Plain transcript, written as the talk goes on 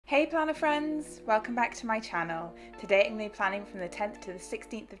Hey planner friends, welcome back to my channel. Today I'm going to be planning from the 10th to the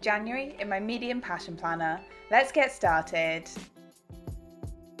 16th of January in my medium passion planner. Let's get started.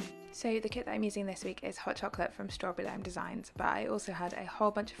 So the kit that I'm using this week is Hot Chocolate from Strawberry Lime Designs, but I also had a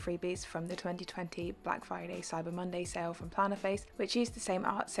whole bunch of freebies from the 2020 Black Friday Cyber Monday sale from Plannerface, which used the same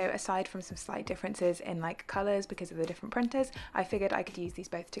art. So aside from some slight differences in like colours because of the different printers, I figured I could use these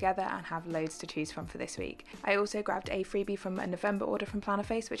both together and have loads to choose from for this week. I also grabbed a freebie from a November order from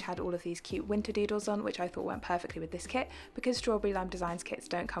Plannerface, which had all of these cute winter doodles on, which I thought went perfectly with this kit because Strawberry Lime Designs kits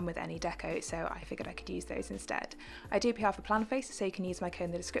don't come with any deco, so I figured I could use those instead. I do pay for Plannerface, so you can use my code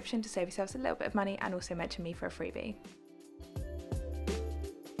in the description to save yourselves a little bit of money and also mention me for a freebie.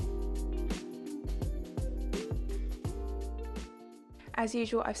 As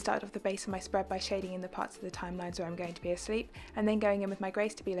usual, I've started off the base of my spread by shading in the parts of the timelines where I'm going to be asleep, and then going in with my Grey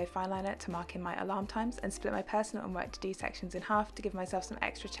Stabilo fine liner to mark in my alarm times and split my personal and work to do sections in half to give myself some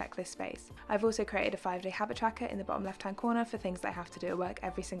extra checklist space. I've also created a 5-day habit tracker in the bottom left hand corner for things that I have to do at work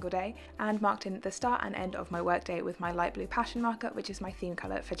every single day, and marked in the start and end of my workday with my light blue passion marker, which is my theme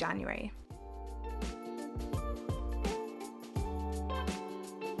colour for January.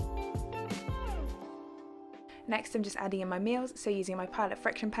 Next, I'm just adding in my meals, so using my Pilot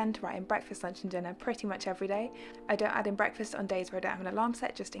Friction pen to write in breakfast, lunch and dinner pretty much every day. I don't add in breakfast on days where I don't have an alarm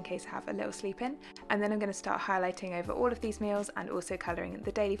set, just in case I have a little sleep in. And then I'm going to start highlighting over all of these meals and also colouring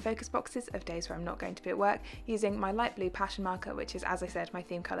the daily focus boxes of days where I'm not going to be at work using my light blue passion marker, which is, as I said, my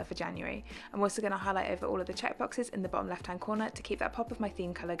theme colour for January. I'm also going to highlight over all of the checkboxes in the bottom left hand corner to keep that pop of my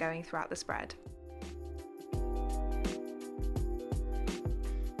theme colour going throughout the spread.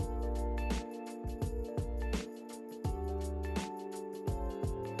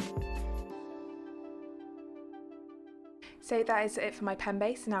 So that is it for my pen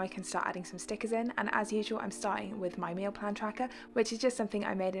base. Now I can start adding some stickers in, and as usual I'm starting with my meal plan tracker, which is just something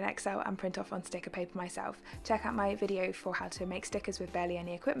I made in Excel and print off on sticker paper myself. Check out my video for how to make stickers with barely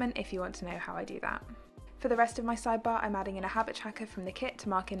any equipment if you want to know how I do that. For the rest of my sidebar, I'm adding in a habit tracker from the kit to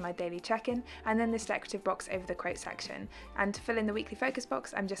mark in my daily check-in, and then this decorative box over the quote section. And to fill in the weekly focus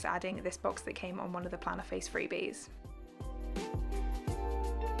box, I'm just adding this box that came on one of the Plannerface freebies.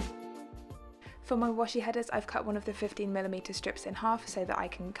 For my washi headers, I've cut one of the 15mm strips in half so that I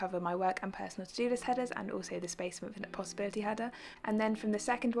can cover my work and personal to-do list headers and also the Space of Infinite Possibility header. And then from the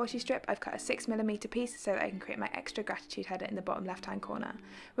second washi strip, I've cut a 6mm piece so that I can create my extra gratitude header in the bottom left hand corner.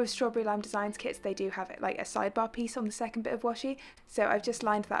 With Strawberry Lime Designs kits, they do have like a sidebar piece on the second bit of washi, so I've just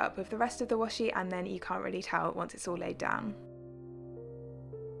lined that up with the rest of the washi, and then you can't really tell once it's all laid down.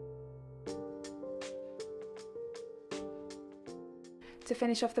 To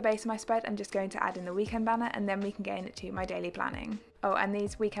finish off the base of my spread, I'm just going to add in the weekend banner, and then we can get into my daily planning. Oh, and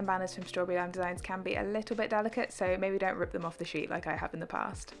these weekend banners from Strawberry Lime Designs can be a little bit delicate, so maybe don't rip them off the sheet like I have in the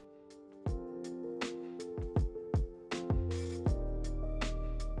past.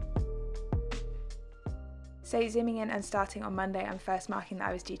 So zooming in and starting on Monday, I'm first marking that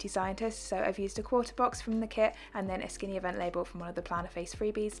I was duty scientist, so I've used a quarter box from the kit and then a skinny event label from one of the Plannerface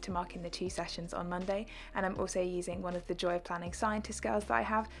freebies to mark in the 2 sessions on Monday, and I'm also using one of the Joy of Planning scientist girls that I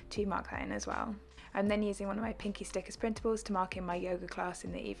have to mark that in as well. I'm then using one of my Pinky Stickers printables to mark in my yoga class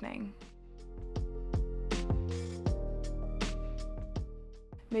in the evening.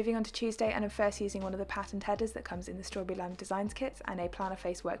 Moving on to Tuesday, and I'm first using one of the patterned headers that comes in the Strawberry Lime Designs kits and a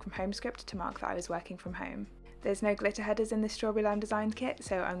Plannerface work from home script to mark that I was working from home. There's no glitter headers in this Strawberry Lime Designs kit,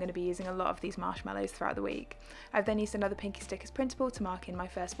 so I'm going to be using a lot of these marshmallows throughout the week. I've then used another Pinky Stickers printable to mark in my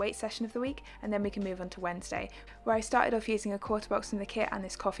first weight session of the week, and then we can move on to Wednesday, where I started off using a quarter box from the kit and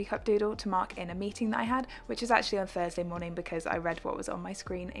this coffee cup doodle to mark in a meeting that I had, which was actually on Thursday morning because I read what was on my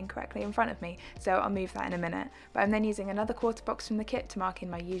screen incorrectly in front of me, so I'll move that in a minute. But I'm then using another quarter box from the kit to mark in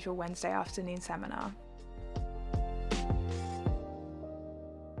my usual Wednesday afternoon seminar.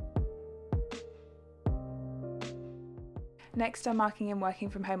 Next, I'm marking in working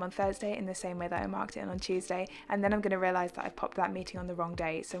from home on Thursday in the same way that I marked it in on Tuesday, and then I'm going to realise that I've popped that meeting on the wrong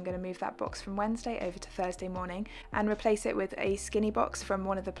day, so I'm going to move that box from Wednesday over to Thursday morning and replace it with a skinny box from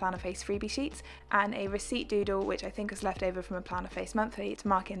one of the Plannerface freebie sheets and a receipt doodle which I think was left over from a Plannerface monthly to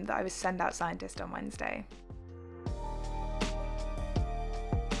mark in that I was send out scientist on Wednesday.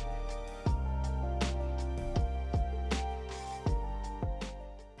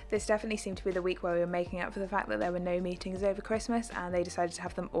 This definitely seemed to be the week where we were making up for the fact that there were no meetings over Christmas, and they decided to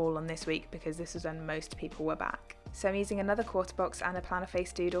have them all on this week because this was when most people were back. So I'm using another quarter box and a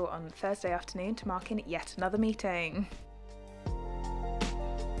Plannerface doodle on Thursday afternoon to mark in yet another meeting.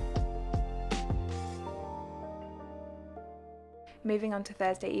 Moving on to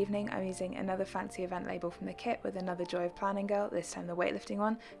Thursday evening, I'm using another fancy event label from the kit with another Joy of Planning girl, this time the weightlifting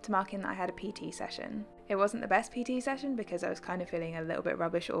one, to mark in that I had a PT session. It wasn't the best PT session because I was kind of feeling a little bit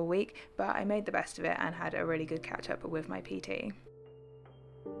rubbish all week, but I made the best of it and had a really good catch up with my PT.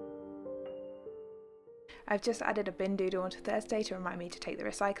 I've just added a bin doodle onto Thursday to remind me to take the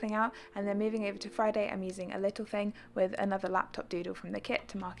recycling out, and then moving over to Friday I'm using a little thing with another laptop doodle from the kit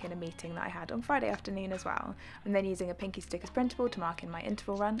to mark in a meeting that I had on Friday afternoon as well. I'm then using a Pinky Stickers printable to mark in my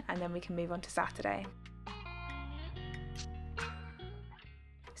interval run, and then we can move on to Saturday.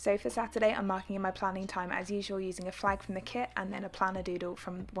 So for Saturday I'm marking in my planning time as usual using a flag from the kit and then a planner doodle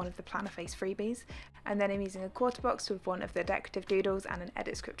from one of the Plannerface freebies, and then I'm using a quarter box with one of the decorative doodles and an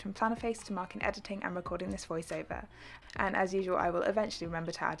edit script from Plannerface to mark in editing and recording this voiceover, and as usual I will eventually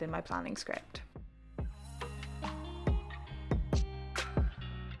remember to add in my planning script.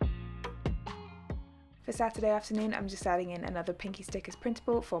 For Saturday afternoon I'm just adding in another Pinky Stickers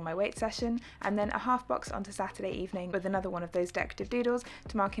printable for my weight session, and then a half box onto Saturday evening with another one of those decorative doodles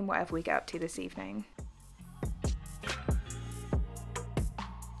to mark in whatever we get up to this evening.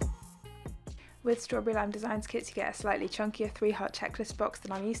 With Strawberry Lime Designs kits you get a slightly chunkier 3-heart checklist box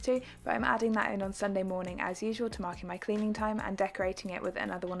than I'm used to, but I'm adding that in on Sunday morning as usual to mark in my cleaning time and decorating it with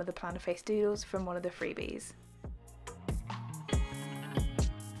another one of the Plannerface doodles from one of the freebies.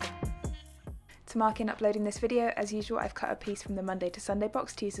 To mark in uploading this video, as usual I've cut a piece from the Monday to Sunday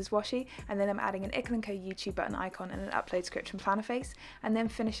box to use as washi, and then I'm adding an Ickle & Co YouTube button icon and an upload script from Plannerface, and then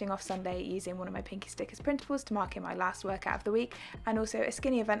finishing off Sunday using one of my Pinky Stickers printables to mark in my last workout of the week, and also a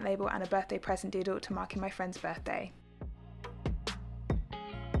skinny event label and a birthday present doodle to mark in my friend's birthday.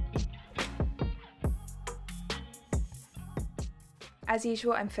 As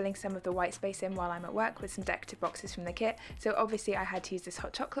usual, I'm filling some of the white space in while I'm at work with some decorative boxes from the kit, so obviously I had to use this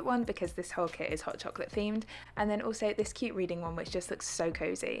hot chocolate one because this whole kit is hot chocolate themed, and then also this cute reading one which just looks so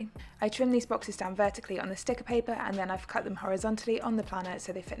cozy. I trimmed these boxes down vertically on the sticker paper and then I've cut them horizontally on the planner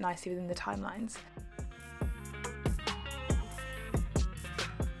so they fit nicely within the timelines.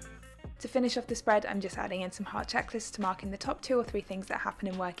 To finish off the spread, I'm just adding in some heart checklists to mark in the top 2 or 3 things that happen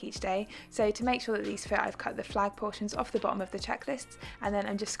in work each day. So to make sure that these fit, I've cut the flag portions off the bottom of the checklists, and then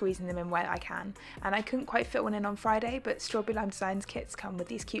I'm just squeezing them in where I can. And I couldn't quite fit one in on Friday, but Strawberry Lime Designs kits come with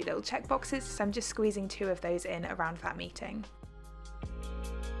these cute little check boxes, so I'm just squeezing 2 of those in around that meeting.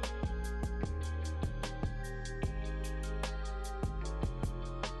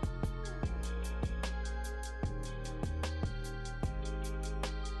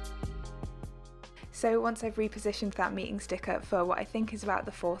 So once I've repositioned that meeting sticker for what I think is about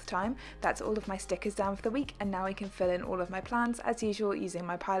the 4th time, that's all of my stickers down for the week, and now I can fill in all of my plans as usual using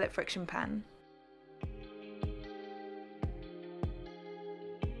my Pilot Friction pen.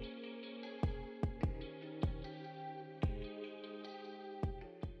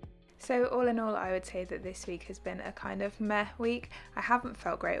 So all in all, I would say that this week has been a kind of meh week. I haven't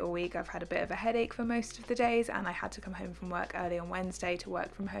felt great all week. I've had a bit of a headache for most of the days, and I had to come home from work early on Wednesday to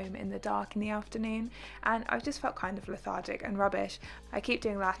work from home in the dark in the afternoon, and I've just felt kind of lethargic and rubbish. I keep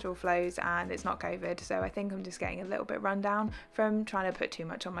doing lateral flows and it's not COVID, so I think I'm just getting a little bit run down from trying to put too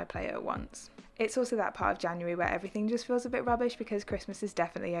much on my plate at once. It's also that part of January where everything just feels a bit rubbish because Christmas is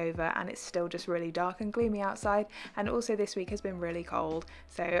definitely over and it's still just really dark and gloomy outside, and also this week has been really cold.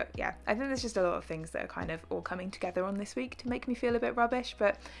 So yeah, I think there's just a lot of things that are kind of all coming together on this week to make me feel a bit rubbish,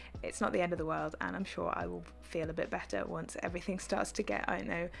 but it's not the end of the world, and I'm sure I will feel a bit better once everything starts to get, I don't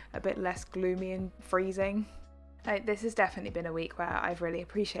know, a bit less gloomy and freezing. This has definitely been a week where I've really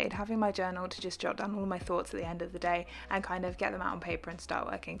appreciated having my journal to just jot down all my thoughts at the end of the day and kind of get them out on paper and start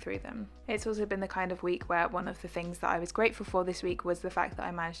working through them. It's also been the kind of week where one of the things that I was grateful for this week was the fact that I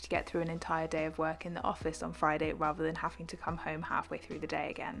managed to get through an entire day of work in the office on Friday rather than having to come home halfway through the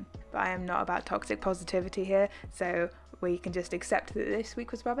day again. But I am not about toxic positivity here, so we can just accept that this week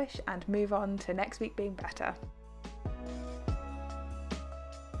was rubbish and move on to next week being better.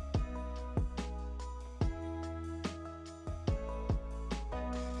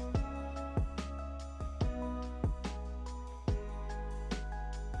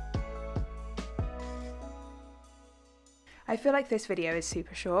 I feel like this video is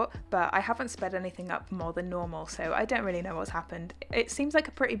super short, but I haven't sped anything up more than normal, so I don't really know what's happened. It seems like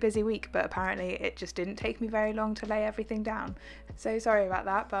a pretty busy week, but apparently it just didn't take me very long to lay everything down. So sorry about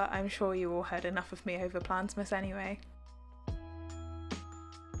that, but I'm sure you all heard enough of me over Plansmas anyway.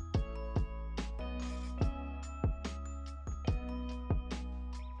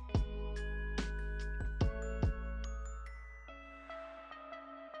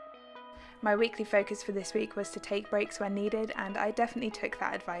 My weekly focus for this week was to take breaks when needed, and I definitely took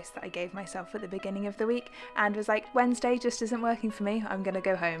that advice that I gave myself at the beginning of the week and was like, Wednesday just isn't working for me, I'm gonna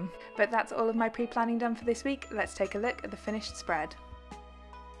go home. But that's all of my pre-planning done for this week. Let's take a look at the finished spread.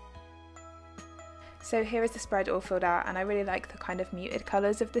 So here is the spread all filled out, and I really like the kind of muted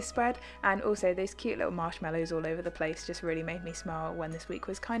colours of this spread, and also those cute little marshmallows all over the place just really made me smile when this week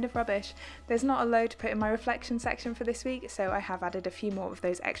was kind of rubbish. There's not a load to put in my reflection section for this week, so I have added a few more of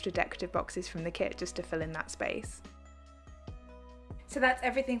those extra decorative boxes from the kit just to fill in that space. So that's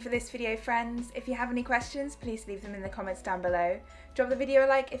everything for this video, friends. If you have any questions, please leave them in the comments down below. Drop the video a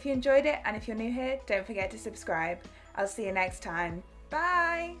like if you enjoyed it, and if you're new here, don't forget to subscribe. I'll see you next time.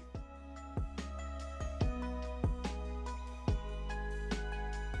 Bye!